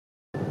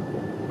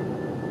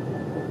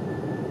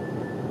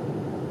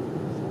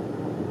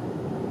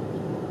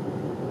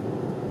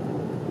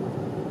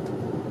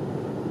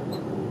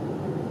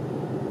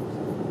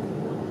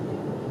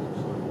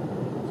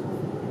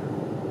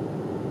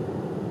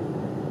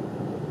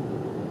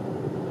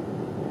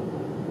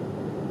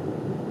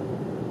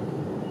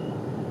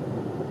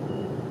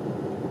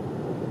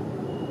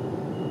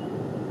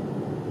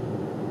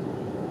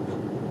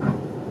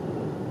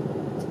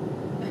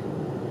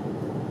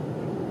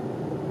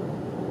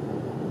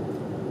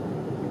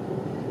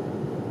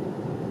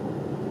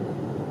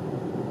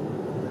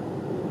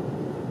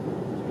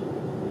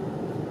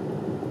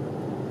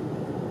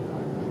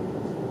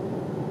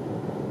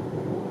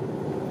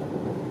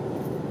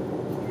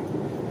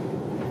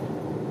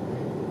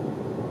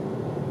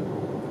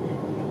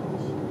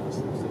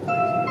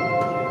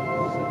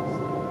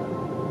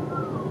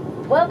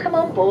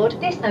on board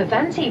this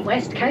Avanti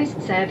West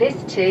Coast service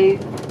to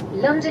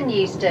London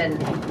Euston,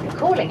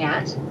 calling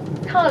at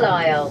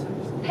Carlisle,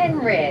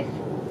 Penrith,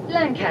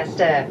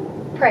 Lancaster,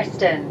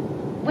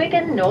 Preston,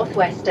 Wigan North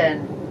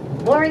Western,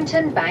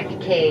 Warrington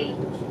Bank Quay,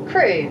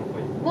 Crewe,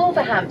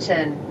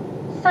 Wolverhampton,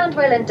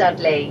 Sandwell and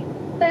Dudley,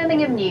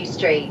 Birmingham New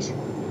Street,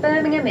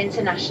 Birmingham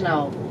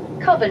International,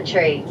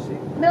 Coventry,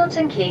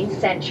 Milton Keynes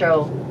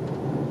Central.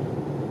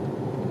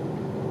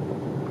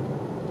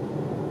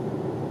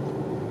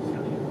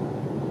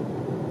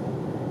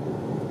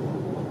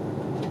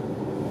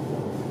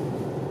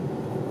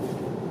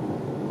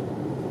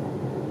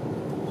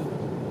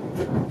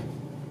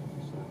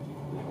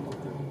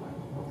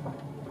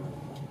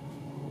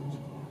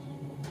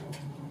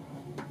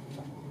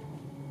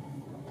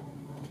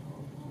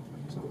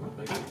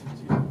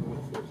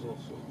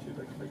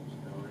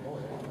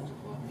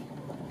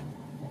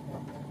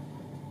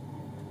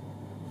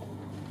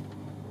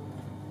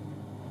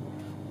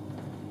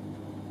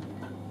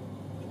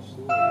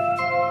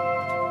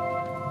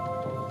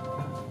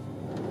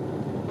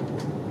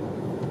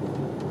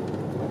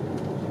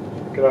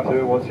 Good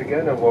afternoon once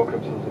again, and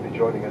welcome to those who will be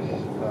joining us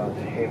at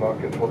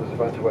Haymarket for this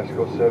Avanti West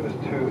Coast service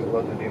to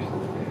London Euston.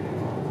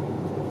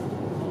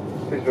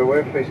 Please be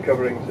aware face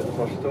coverings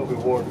must still be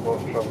worn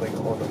whilst travelling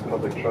on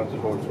public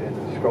transport in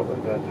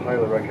Scotland, and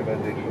highly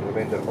recommended for the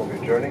remainder of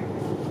your journey.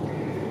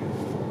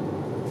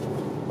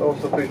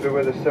 Also, please be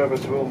aware the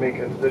service will make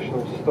an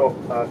additional stop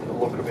at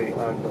Lockerbie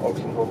and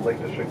Oxenholme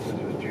Lake District, as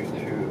was due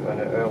to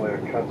an earlier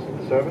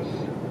cancelled service.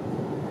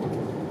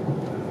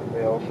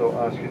 I also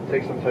ask you to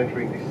take some time to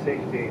read the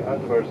safety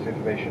and emergency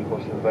information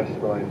posted in the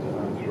vestibule lines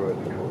and throughout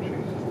the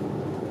coaches.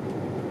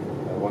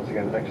 Once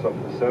again, the next stop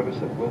for the service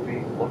will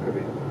be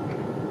Lockerbie.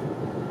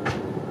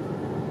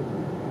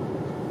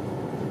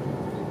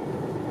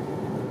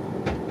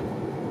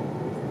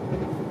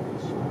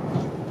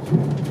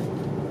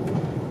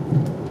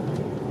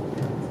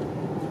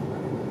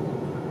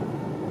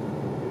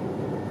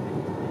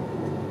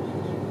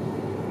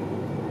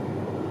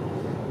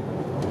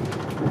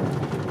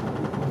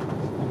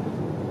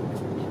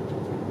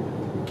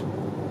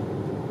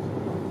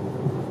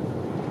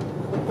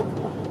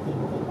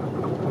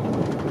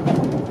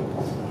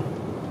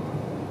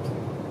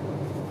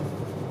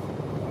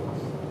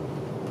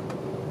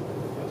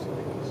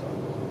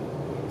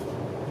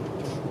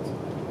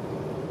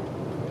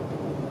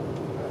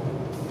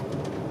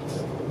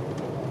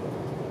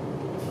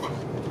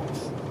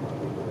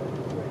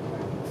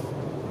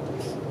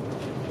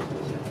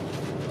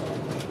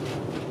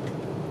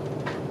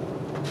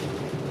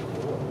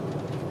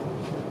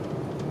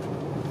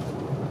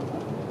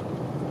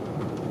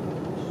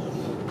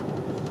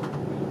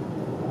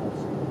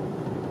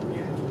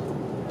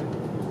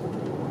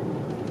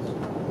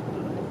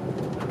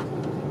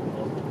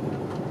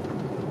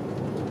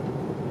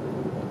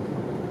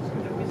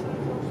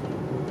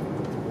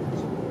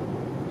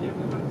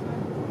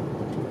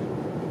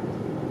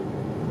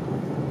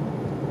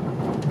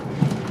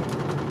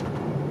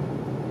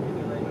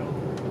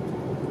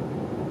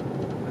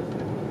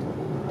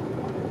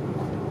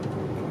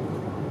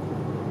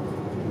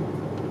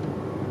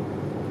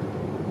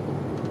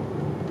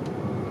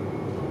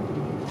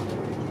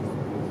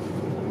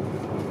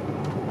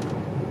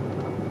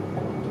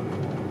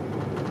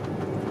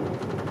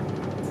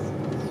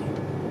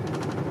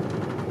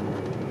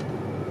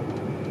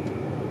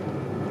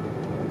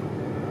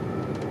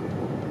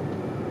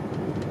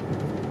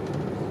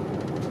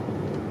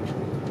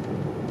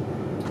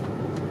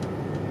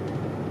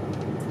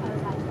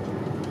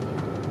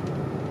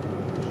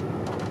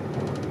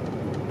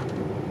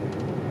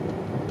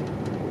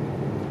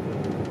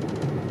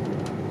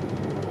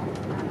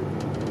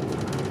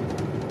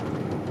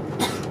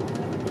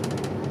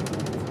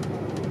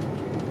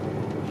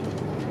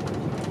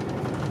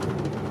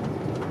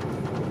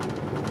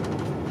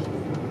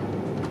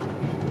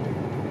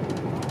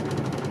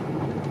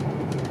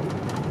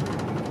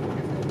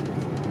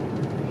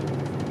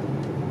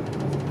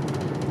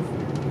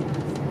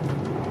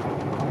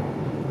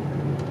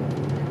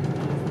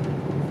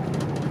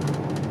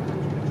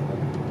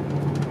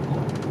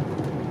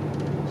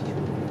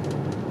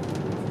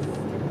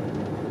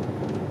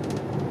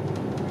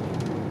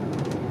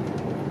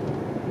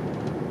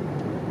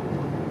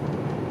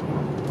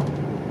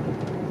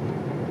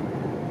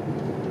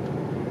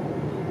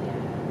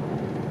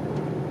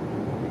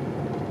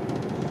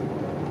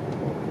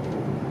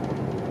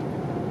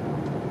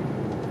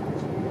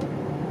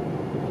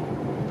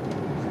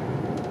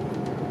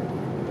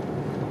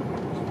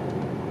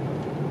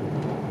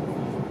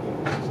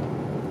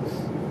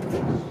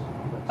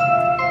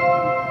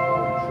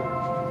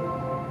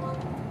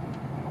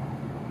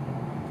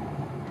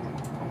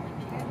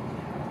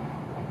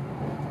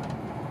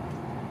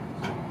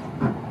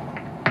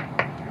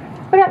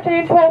 Good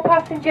afternoon to all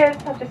passengers.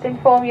 I'll just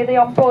inform you the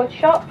onboard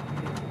shop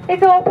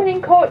is open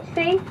in coach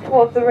C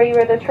towards the rear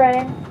of the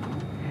train.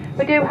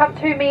 We do have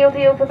 2 meal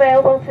deals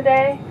available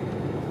today.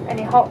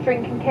 Any hot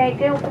drink and cake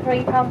deal for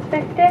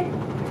 £3.50.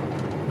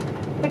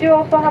 We do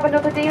also have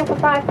another deal for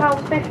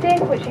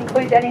 £5.50, which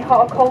includes any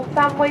hot or cold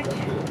sandwich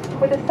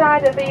with a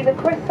side of either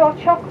crisps or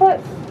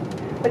chocolate,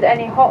 with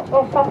any hot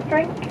or soft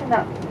drink, and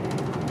that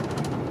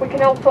we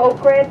can also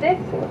upgrade this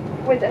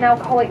with an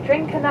alcoholic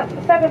drink, and that's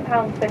for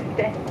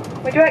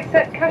 £7.50. We do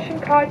accept cash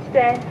and card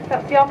today.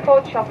 That's the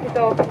onboard shop is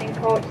open in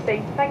coach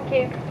C. Thank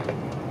you.